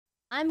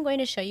I'm going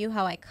to show you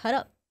how I cut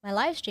up my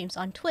live streams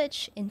on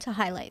Twitch into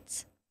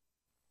highlights.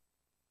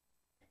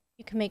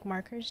 You can make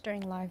markers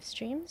during live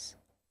streams.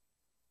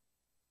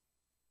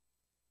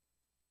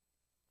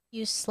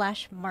 Use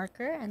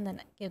 /marker and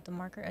then give the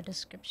marker a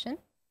description.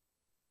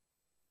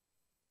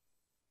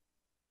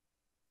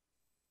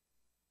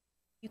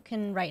 You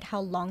can write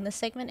how long the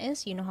segment is,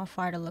 so you know how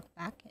far to look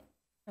back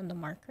from the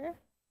marker.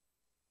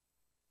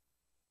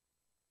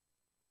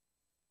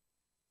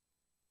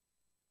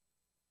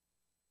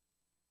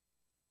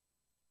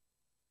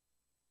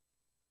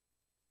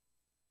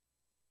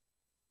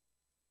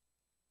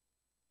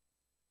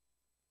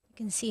 You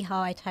can see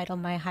how I title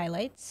my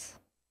highlights.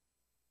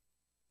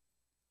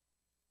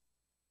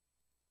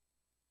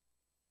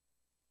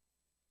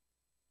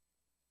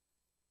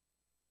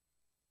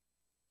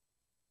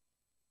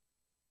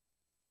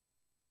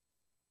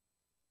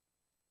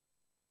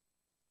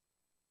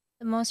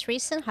 The most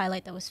recent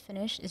highlight that was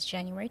finished is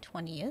January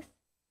 20th.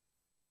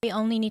 We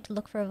only need to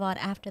look for a VOD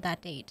after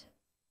that date.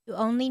 You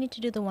only need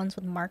to do the ones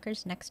with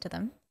markers next to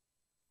them.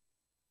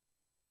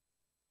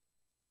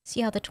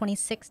 See how the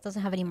 26th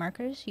doesn't have any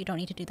markers? You don't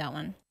need to do that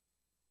one.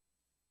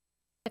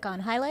 Click on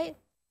highlight.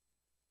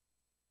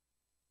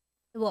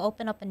 It will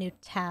open up a new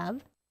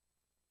tab.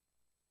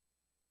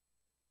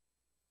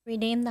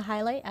 Rename the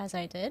highlight as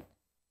I did.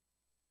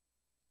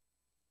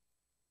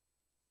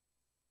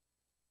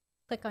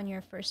 Click on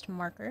your first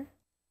marker.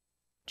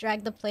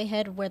 Drag the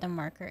playhead where the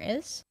marker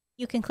is.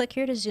 You can click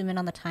here to zoom in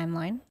on the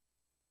timeline.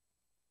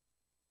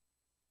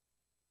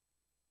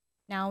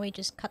 Now we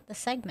just cut the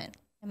segment.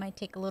 It might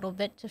take a little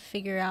bit to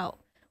figure out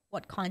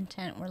what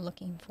content we're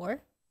looking for.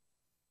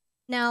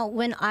 Now,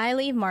 when I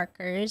leave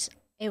markers,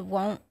 it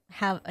won't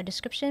have a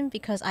description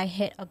because I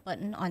hit a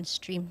button on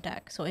Stream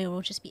Deck, so it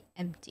will just be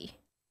empty.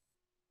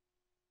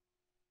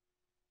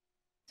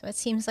 So it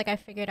seems like I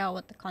figured out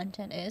what the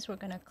content is. We're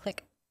going to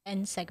click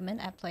End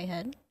Segment at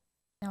Playhead.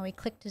 Now we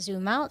click to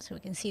zoom out so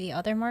we can see the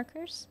other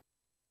markers.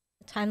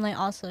 The timeline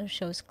also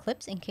shows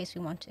clips in case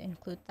we want to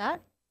include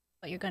that,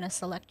 but you're going to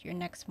select your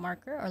next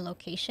marker or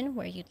location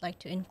where you'd like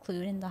to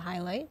include in the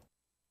highlight.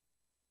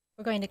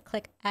 We're going to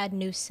click Add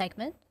New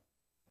Segment.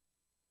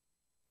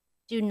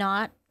 Do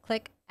not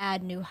click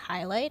Add New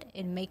Highlight.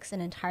 It makes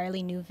an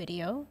entirely new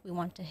video. We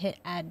want to hit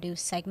Add New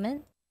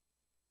Segment.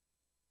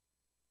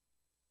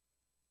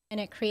 And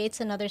it creates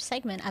another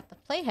segment at the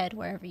playhead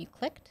wherever you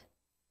clicked.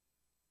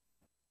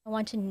 I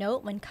want to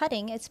note when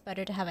cutting, it's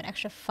better to have an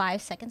extra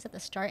 5 seconds at the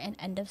start and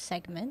end of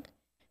segment,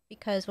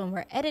 because when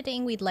we're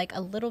editing, we'd like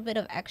a little bit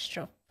of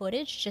extra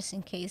footage just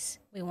in case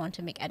we want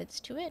to make edits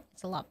to it.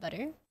 It's a lot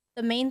better.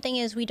 The main thing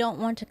is we don't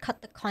want to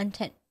cut the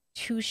content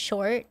too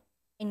short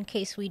in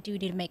case we do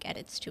need to make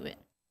edits to it.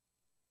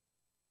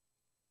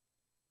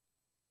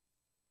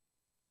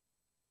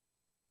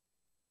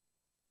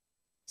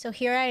 So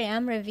here I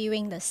am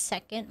reviewing the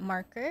second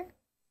marker,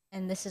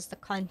 and this is the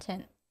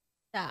content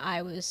that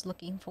I was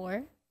looking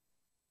for.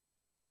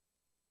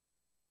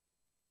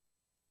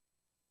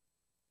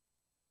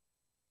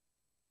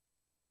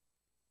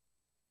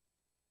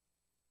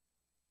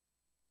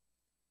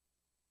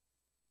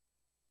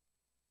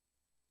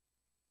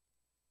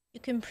 You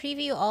can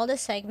preview all the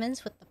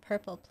segments with the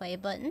purple play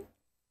button,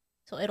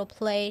 so it'll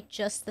play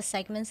just the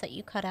segments that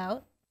you cut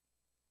out.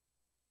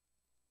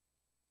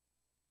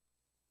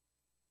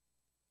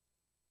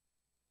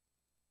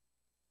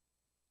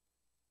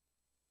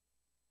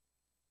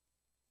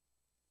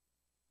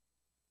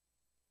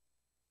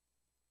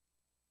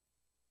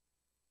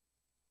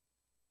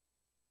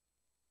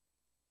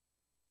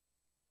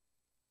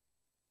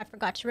 I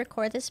forgot to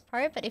record this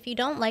part, but if you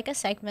don't like a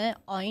segment,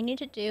 all you need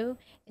to do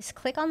is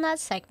click on that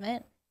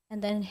segment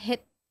and then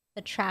hit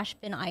the trash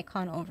bin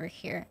icon over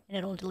here, and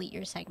it'll delete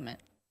your segment.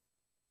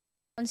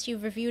 Once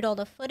you've reviewed all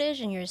the footage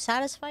and you're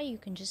satisfied, you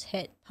can just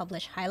hit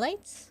Publish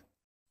Highlights.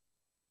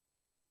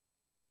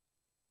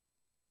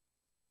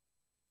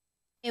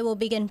 It will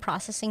begin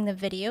processing the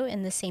video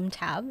in the same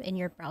tab in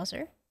your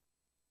browser.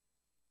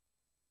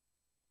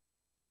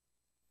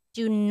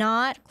 Do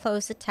not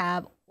close the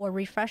tab or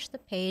refresh the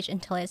page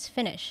until it's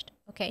finished.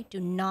 Okay,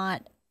 do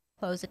not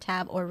close the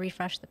tab or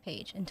refresh the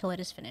page until it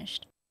is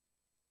finished.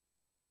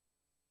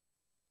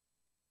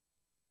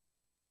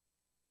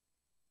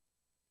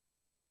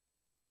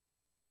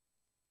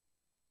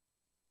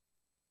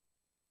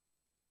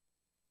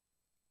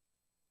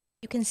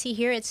 You can see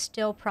here it's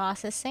still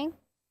processing.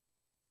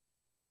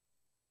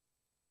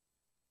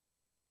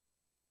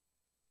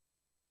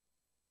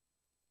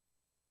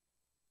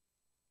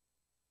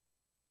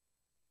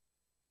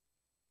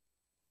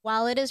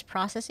 While it is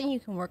processing, you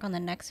can work on the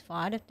next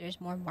VOD if there's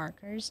more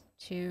markers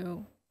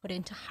to put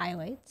into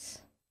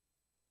highlights.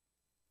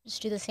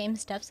 Just do the same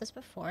steps as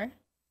before.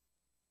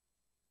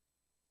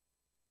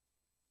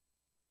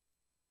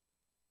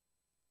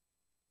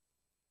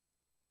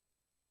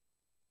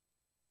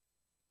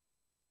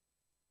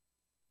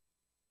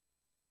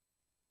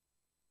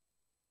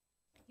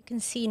 You can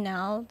see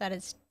now that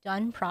it's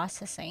done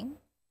processing.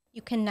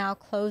 You can now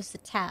close the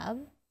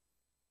tab.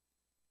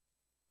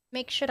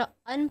 Make sure to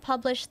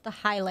unpublish the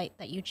highlight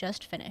that you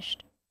just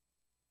finished.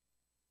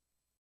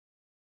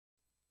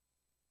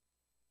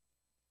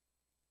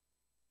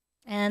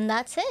 And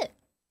that's it.